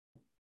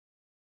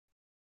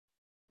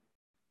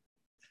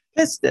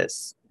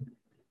Pistis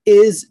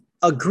is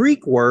a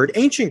Greek word,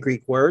 ancient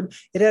Greek word.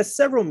 It has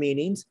several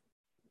meanings.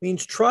 It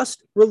means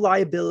trust,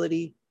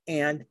 reliability,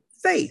 and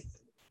faith.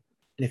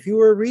 And if you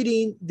were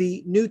reading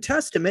the New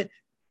Testament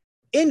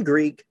in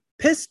Greek,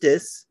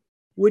 pistis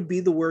would be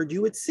the word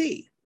you would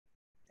see.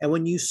 And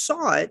when you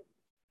saw it,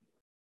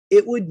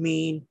 it would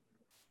mean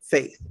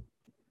faith.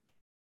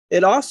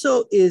 It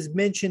also is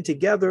mentioned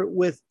together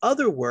with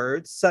other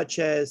words such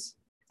as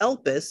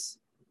elpis,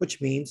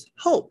 which means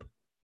hope.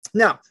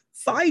 Now,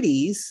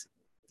 fides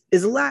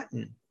is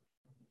Latin.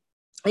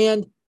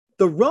 And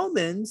the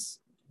Romans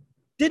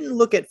didn't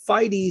look at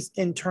fides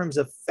in terms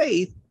of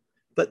faith,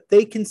 but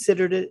they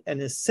considered it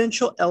an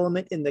essential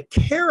element in the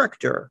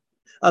character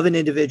of an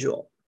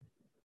individual.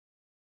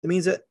 It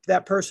means that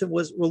that person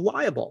was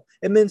reliable.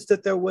 It means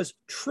that there was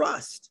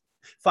trust.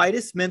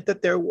 Fides meant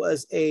that there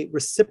was a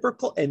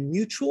reciprocal and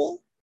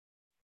mutual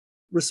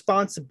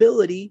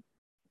responsibility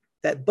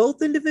that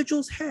both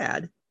individuals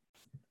had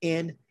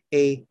in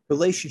a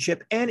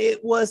relationship, and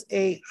it was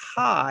a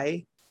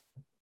high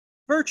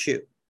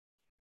virtue,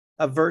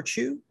 a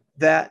virtue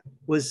that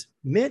was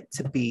meant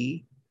to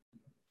be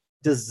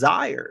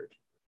desired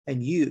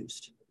and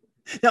used.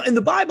 Now, in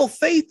the Bible,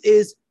 faith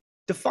is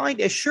defined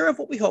as sure of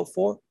what we hope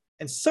for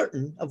and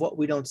certain of what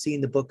we don't see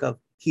in the book of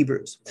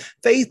Hebrews.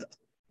 Faith,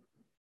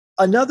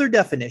 another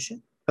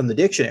definition from the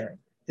dictionary,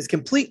 is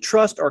complete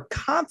trust or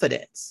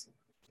confidence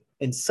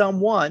in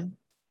someone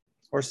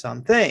or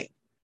something.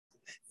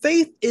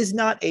 Faith is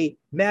not a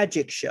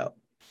magic show.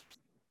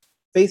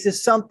 Faith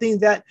is something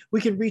that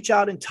we can reach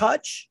out and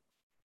touch,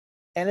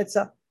 and it's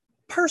a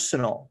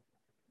personal,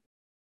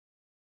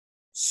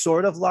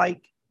 sort of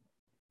like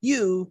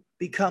you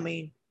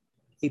becoming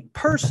a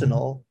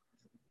personal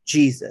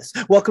Jesus.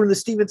 Welcome to the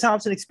Stephen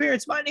Thompson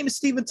Experience. My name is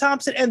Stephen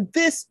Thompson, and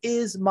this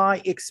is my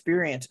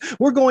experience.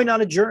 We're going on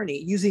a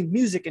journey using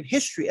music and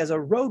history as a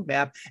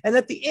roadmap, and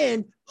at the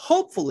end,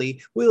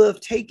 hopefully, we'll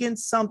have taken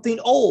something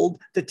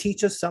old to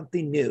teach us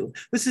something new.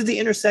 This is the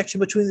intersection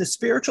between the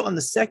spiritual and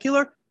the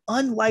secular,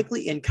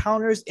 unlikely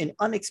encounters in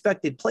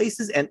unexpected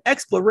places, and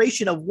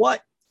exploration of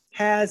what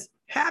has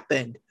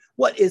happened,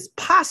 what is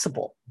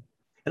possible,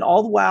 and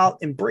all the while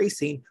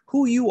embracing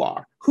who you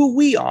are, who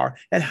we are,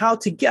 and how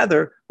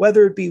together,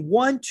 whether it be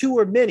one, two,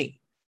 or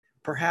many,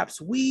 perhaps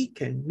we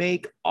can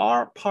make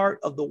our part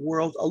of the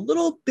world a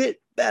little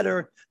bit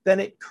better than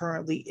it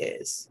currently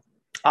is.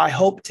 I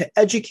hope to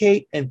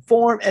educate,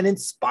 inform, and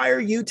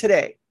inspire you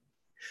today.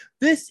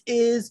 This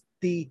is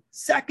the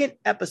second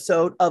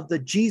episode of the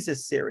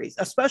Jesus series,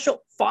 a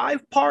special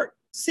 5-part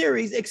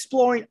series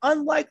exploring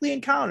unlikely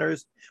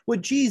encounters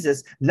with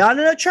Jesus, not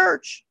in a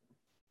church,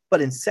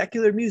 but in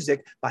secular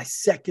music by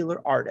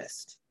secular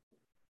artists.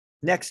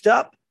 Next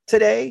up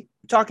today,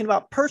 we're talking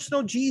about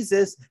Personal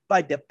Jesus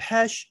by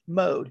Depeche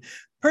Mode.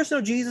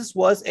 Personal Jesus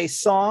was a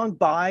song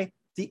by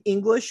the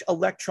English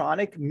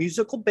electronic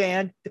musical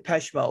band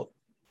Depeche Mode.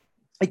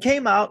 It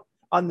came out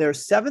on their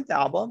 7th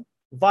album,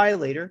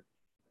 Violator,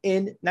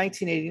 in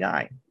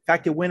 1989. In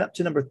fact, it went up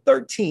to number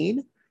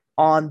 13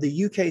 on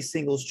the UK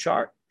singles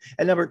chart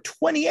and number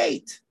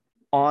 28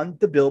 on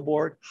the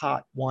Billboard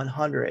Hot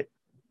 100.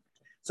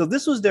 So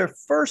this was their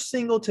first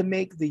single to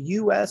make the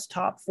US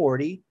Top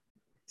 40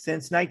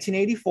 since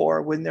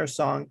 1984, when their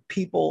song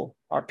People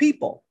Are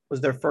People was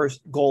their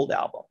first gold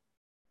album.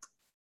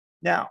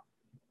 Now,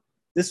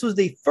 this was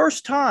the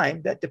first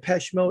time that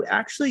Depeche Mode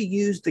actually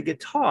used the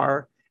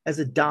guitar as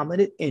a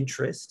dominant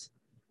instrument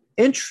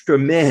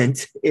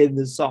in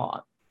the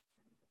song.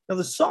 Now,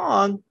 the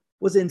song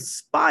was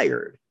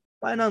inspired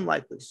by an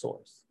unlikely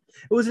source.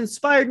 It was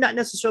inspired not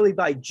necessarily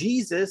by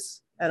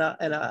Jesus and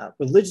a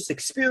religious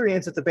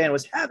experience that the band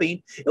was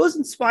having. It was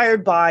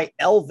inspired by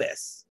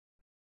Elvis,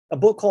 a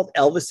book called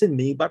Elvis and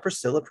Me by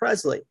Priscilla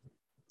Presley.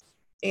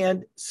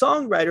 And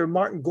songwriter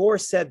Martin Gore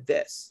said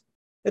this: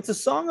 it's a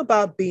song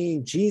about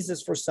being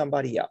Jesus for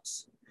somebody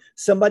else,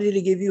 somebody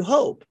to give you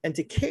hope and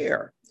to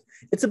care.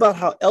 It's about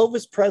how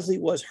Elvis Presley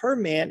was her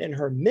man and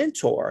her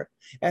mentor,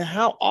 and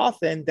how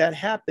often that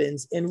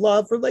happens in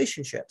love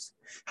relationships,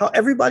 how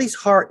everybody's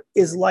heart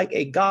is like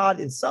a God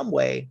in some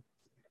way,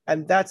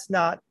 and that's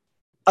not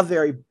a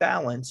very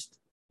balanced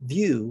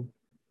view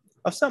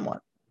of someone.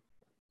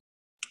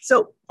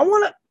 So I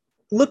want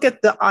to look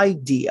at the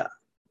idea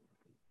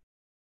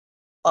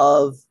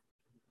of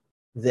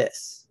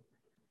this.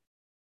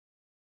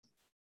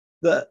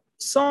 The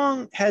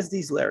song has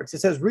these lyrics. It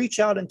says, reach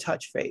out and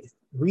touch faith.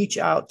 Reach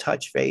out,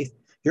 touch faith,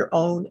 your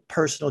own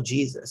personal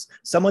Jesus,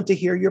 someone to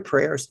hear your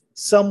prayers,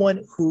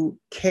 someone who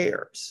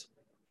cares.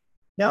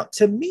 Now,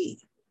 to me,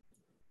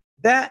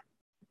 that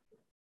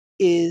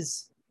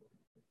is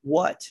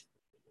what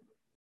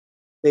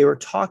they were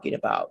talking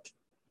about.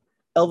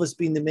 Elvis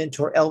being the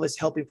mentor, Elvis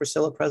helping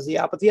Priscilla Presley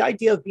out, but the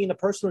idea of being a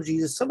personal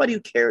Jesus, somebody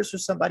who cares for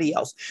somebody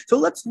else. So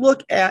let's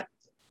look at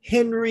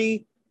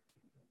Kelly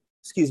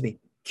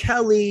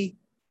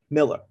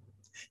Miller.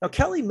 Now,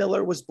 Kelly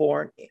Miller was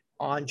born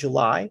on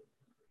July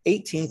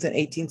 18th in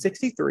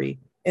 1863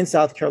 in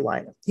South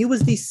Carolina. He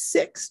was the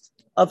 6th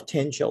of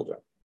 10 children.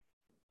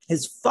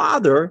 His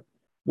father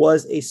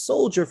was a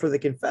soldier for the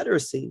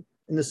Confederacy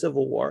in the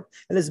Civil War,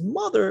 and his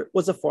mother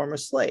was a former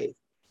slave.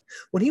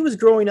 When he was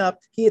growing up,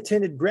 he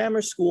attended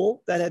grammar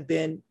school that had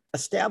been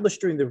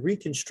established during the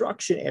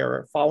Reconstruction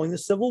era following the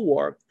Civil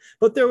War,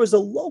 but there was a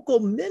local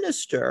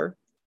minister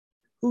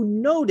who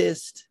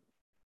noticed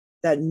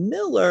that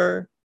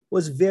Miller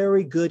was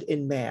very good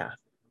in math.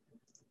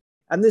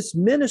 And this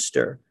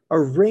minister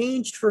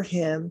arranged for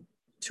him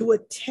to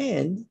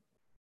attend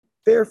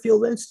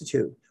Fairfield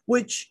Institute,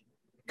 which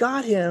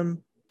got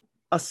him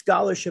a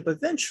scholarship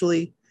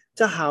eventually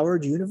to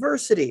Howard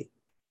University.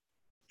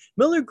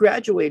 Miller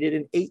graduated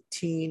in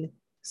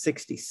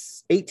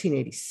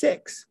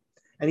 1886,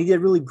 and he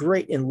did really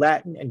great in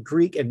Latin and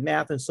Greek and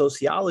math and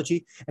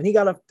sociology, and he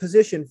got a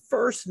position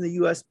first in the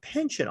U.S.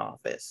 Pension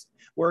Office,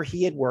 where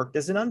he had worked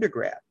as an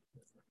undergrad.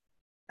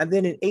 And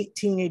then in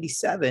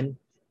 1887,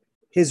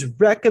 his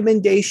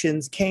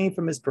recommendations came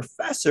from his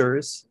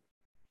professors,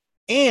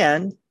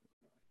 and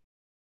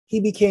he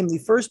became the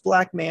first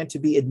Black man to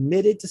be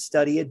admitted to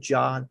study at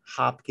Johns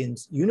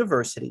Hopkins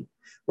University,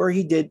 where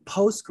he did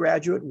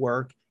postgraduate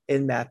work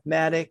in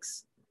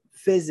mathematics,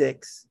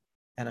 physics,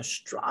 and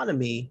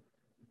astronomy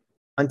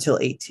until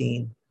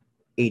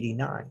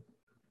 1889.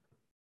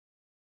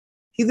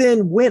 He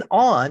then went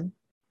on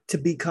to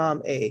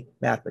become a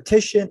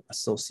mathematician, a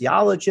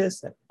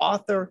sociologist, an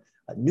author,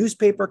 a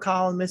newspaper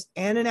columnist,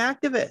 and an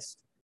activist.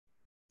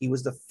 He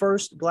was the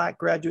first Black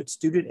graduate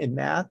student in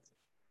math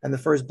and the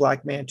first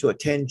Black man to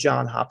attend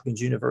Johns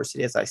Hopkins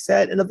University, as I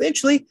said, and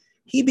eventually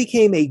he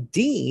became a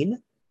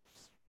dean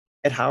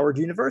at Howard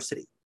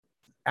University,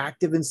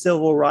 active in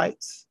civil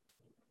rights.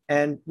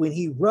 And when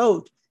he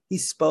wrote, he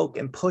spoke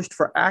and pushed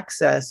for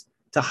access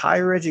to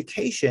higher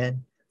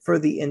education for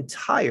the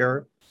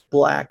entire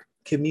Black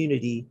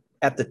community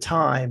at the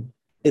time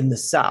in the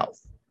South.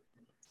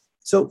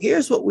 So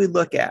here's what we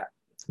look at.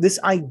 This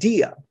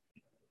idea,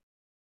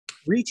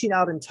 reaching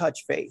out and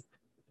touch faith.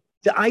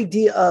 The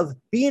idea of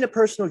being a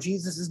personal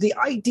Jesus is the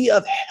idea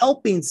of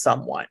helping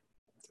someone.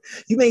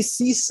 You may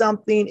see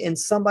something in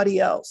somebody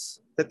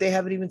else that they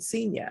haven't even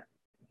seen yet.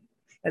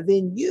 And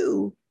then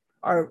you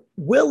are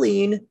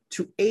willing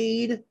to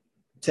aid,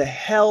 to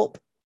help,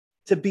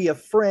 to be a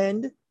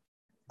friend,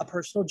 a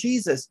personal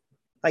Jesus,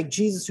 like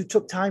Jesus who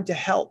took time to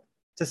help,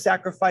 to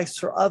sacrifice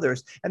for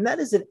others. And that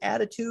is an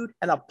attitude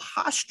and a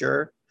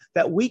posture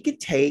that we could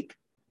take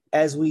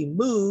as we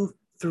move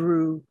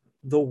through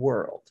the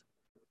world.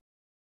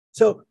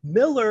 So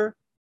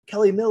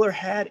Kelly Miller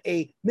had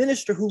a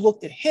minister who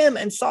looked at him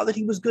and saw that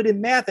he was good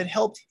in math and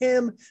helped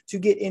him to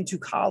get into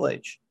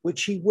college,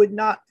 which he would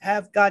not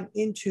have gotten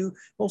into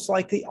most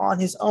likely on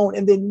his own.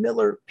 And then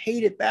Miller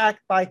paid it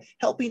back by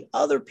helping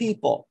other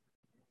people.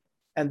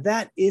 And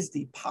that is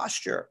the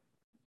posture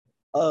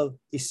of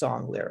the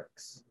song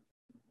lyrics.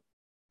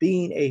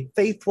 Being a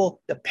faithful,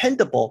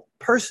 dependable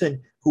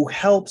person who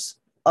helps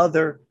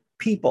other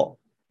people.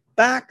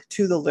 Back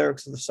to the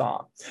lyrics of the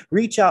song.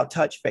 Reach out,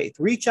 touch faith.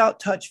 Reach out,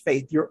 touch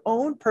faith. Your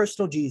own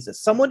personal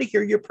Jesus. Someone to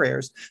hear your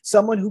prayers.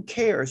 Someone who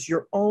cares.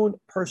 Your own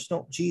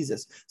personal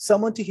Jesus.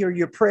 Someone to hear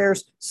your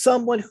prayers.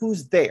 Someone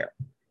who's there.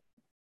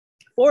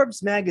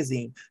 Forbes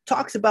magazine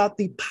talks about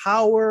the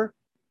power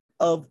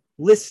of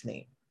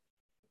listening.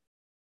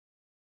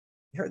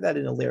 You heard that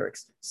in the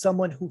lyrics.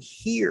 Someone who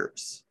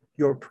hears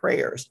your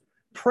prayers.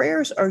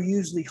 Prayers are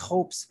usually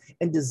hopes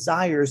and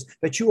desires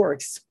that you are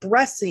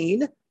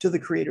expressing to the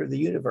creator of the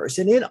universe.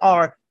 And in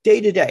our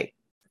day-to-day,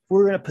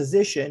 we're in a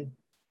position,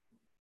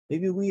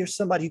 maybe we are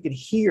somebody who can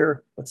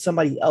hear what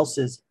somebody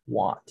else's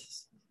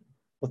wants,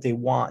 what they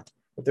want,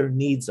 what their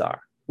needs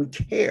are. We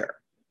care.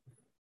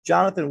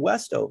 Jonathan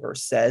Westover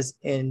says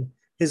in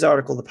his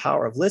article, The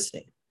Power of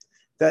Listening,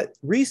 that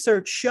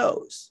research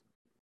shows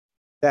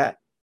that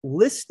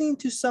listening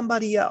to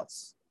somebody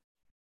else,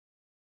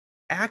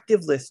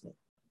 active listening,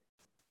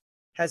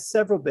 has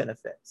several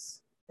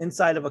benefits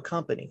inside of a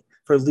company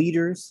for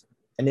leaders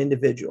and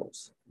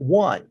individuals.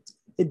 1,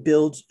 it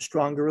builds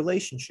stronger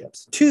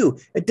relationships. 2,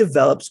 it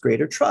develops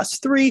greater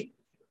trust. 3,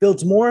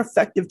 builds more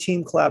effective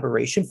team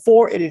collaboration.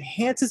 4, it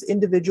enhances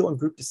individual and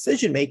group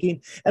decision-making.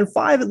 And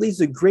 5, it leads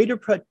to greater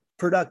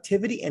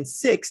productivity. And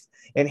 6,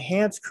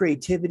 enhanced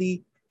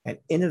creativity and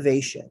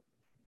innovation.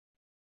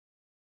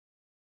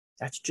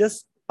 That's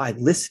just by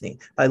listening.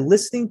 By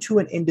listening to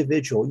an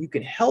individual, you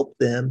can help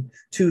them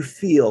to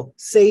feel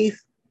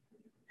safe,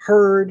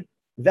 heard,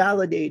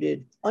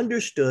 validated,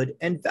 understood,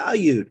 and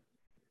valued.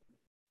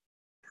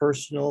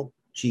 Personal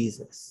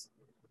Jesus.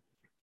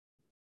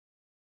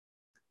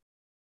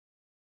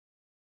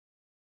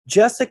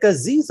 Jessica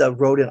Ziza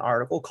wrote an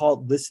article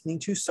called Listening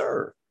to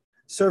Serve,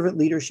 Servant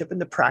Leadership and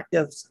the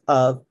Practice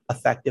of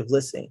Effective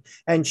Listening.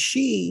 And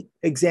she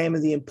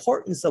examined the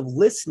importance of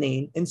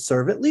listening in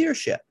servant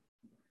leadership.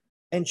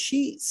 And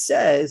she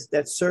says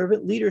that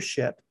servant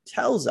leadership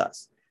tells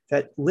us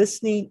that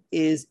listening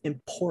is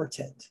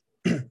important.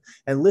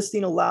 And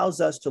listening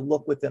allows us to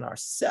look within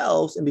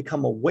ourselves and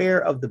become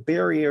aware of the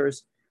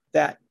barriers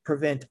that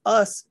prevent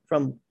us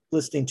from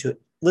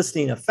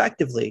listening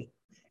effectively.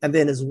 And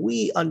then as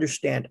we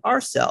understand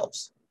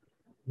ourselves,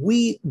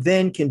 we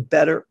then can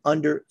better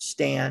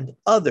understand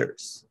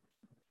others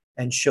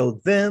and show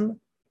them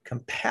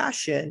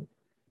compassion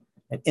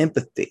and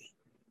empathy.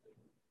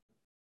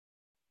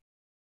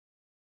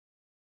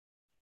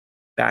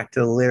 Back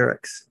to the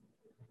lyrics.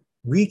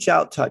 Reach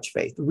out, touch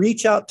faith.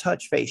 Reach out,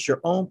 touch faith,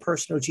 your own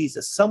personal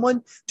Jesus.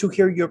 Someone to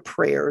hear your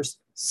prayers,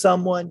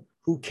 someone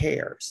who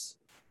cares.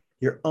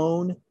 Your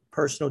own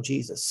personal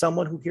Jesus.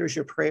 Someone who hears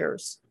your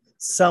prayers,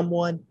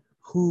 someone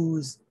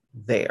who's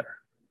there.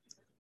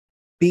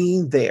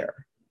 Being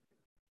there.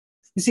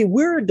 You see,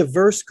 we're a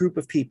diverse group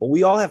of people.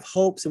 We all have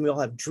hopes and we all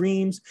have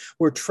dreams.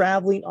 We're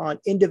traveling on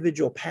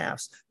individual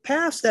paths,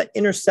 paths that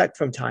intersect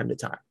from time to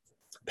time,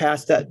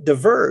 paths that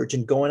diverge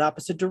and go in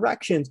opposite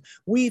directions.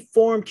 We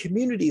form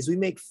communities. We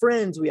make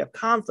friends. We have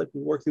conflict.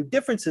 We work through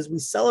differences. We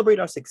celebrate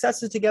our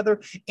successes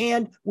together,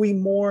 and we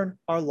mourn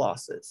our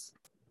losses.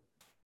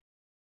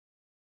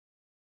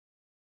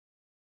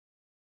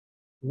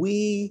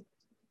 We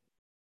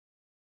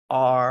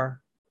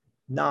are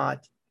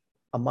not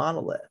a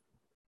monolith.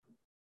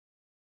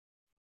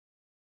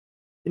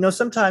 You know,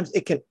 sometimes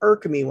it can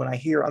irk me when I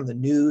hear on the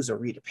news or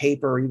read a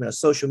paper or even a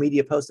social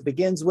media post that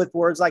begins with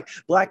words like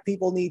Black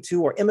people need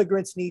to, or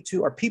immigrants need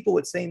to, or people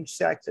with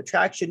same-sex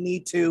attraction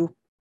need to.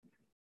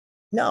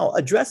 No,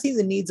 addressing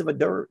the needs of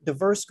a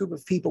diverse group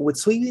of people with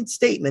sweeping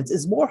statements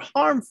is more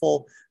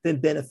harmful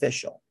than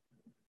beneficial.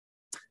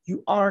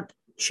 You aren't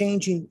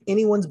changing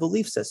anyone's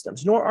belief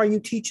systems, nor are you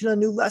teaching a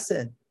new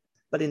lesson,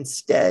 but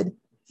instead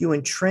you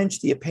entrench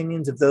the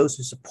opinions of those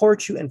who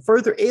support you and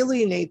further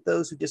alienate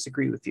those who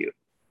disagree with you.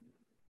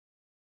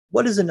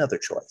 What is another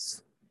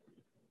choice?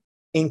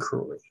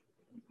 Inquiry,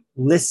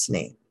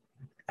 listening,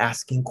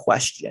 asking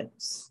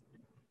questions,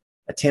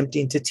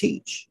 attempting to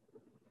teach.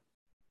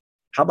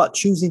 How about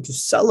choosing to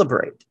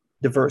celebrate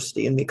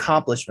diversity and the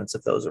accomplishments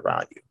of those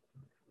around you?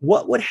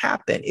 What would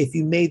happen if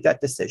you made that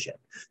decision?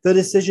 The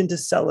decision to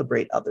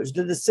celebrate others,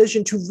 the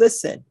decision to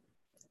listen,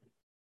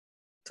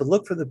 to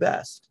look for the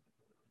best.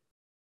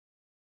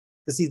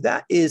 You see,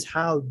 that is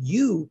how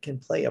you can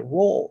play a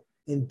role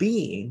in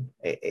being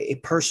a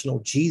personal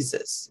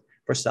Jesus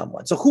for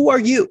someone. So who are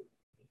you?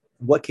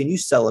 What can you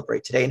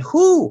celebrate today? And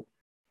who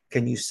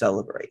can you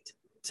celebrate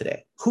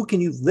today? Who can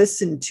you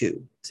listen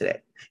to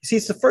today? You see,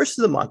 it's the first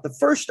of the month, the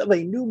first of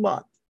a new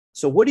month.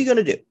 So what are you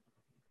going to do?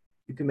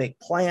 You can make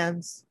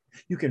plans.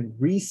 You can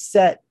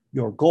reset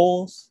your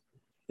goals.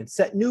 You can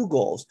set new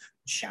goals.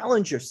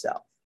 Challenge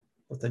yourself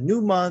with a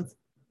new month,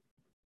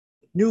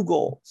 new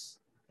goals,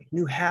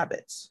 new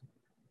habits,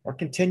 or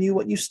continue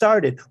what you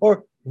started,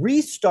 or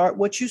restart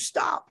what you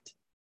stopped.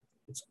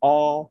 It's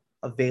all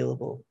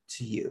available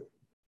to you.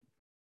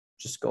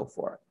 Just go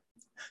for it.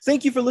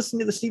 Thank you for listening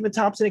to the Stephen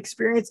Thompson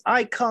Experience.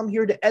 I come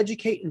here to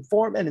educate,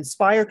 inform, and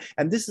inspire,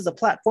 and this is a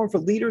platform for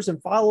leaders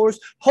and followers,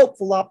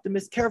 hopeful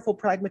optimists, careful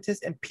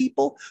pragmatists, and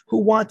people who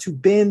want to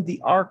bend the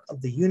arc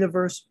of the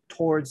universe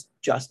towards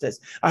justice.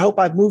 I hope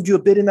I've moved you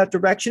a bit in that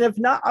direction. If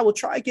not, I will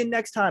try again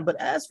next time. But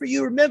as for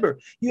you, remember,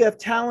 you have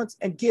talents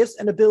and gifts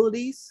and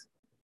abilities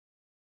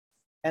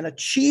and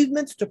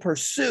achievements to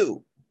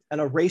pursue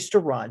and a race to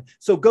run.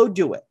 So go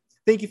do it.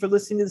 Thank you for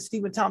listening to the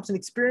Stephen Thompson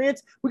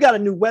Experience. We got a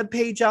new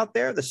webpage out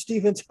there, the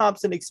Stephen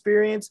Thompson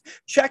Experience.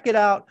 Check it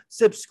out.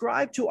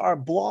 Subscribe to our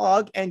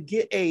blog and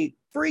get a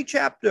free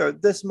chapter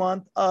this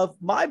month of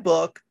my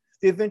book,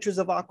 The Adventures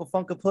of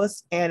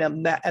Aquafunkapus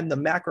and the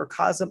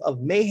Macrocosm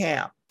of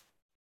Mayhem.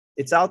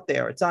 It's out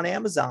there. It's on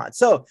Amazon.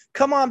 So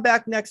come on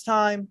back next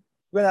time.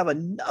 We're going to have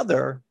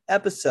another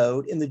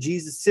episode in the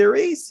Jesus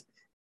series.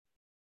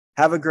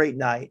 Have a great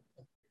night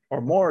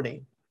or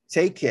morning.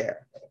 Take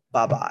care.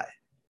 Bye-bye.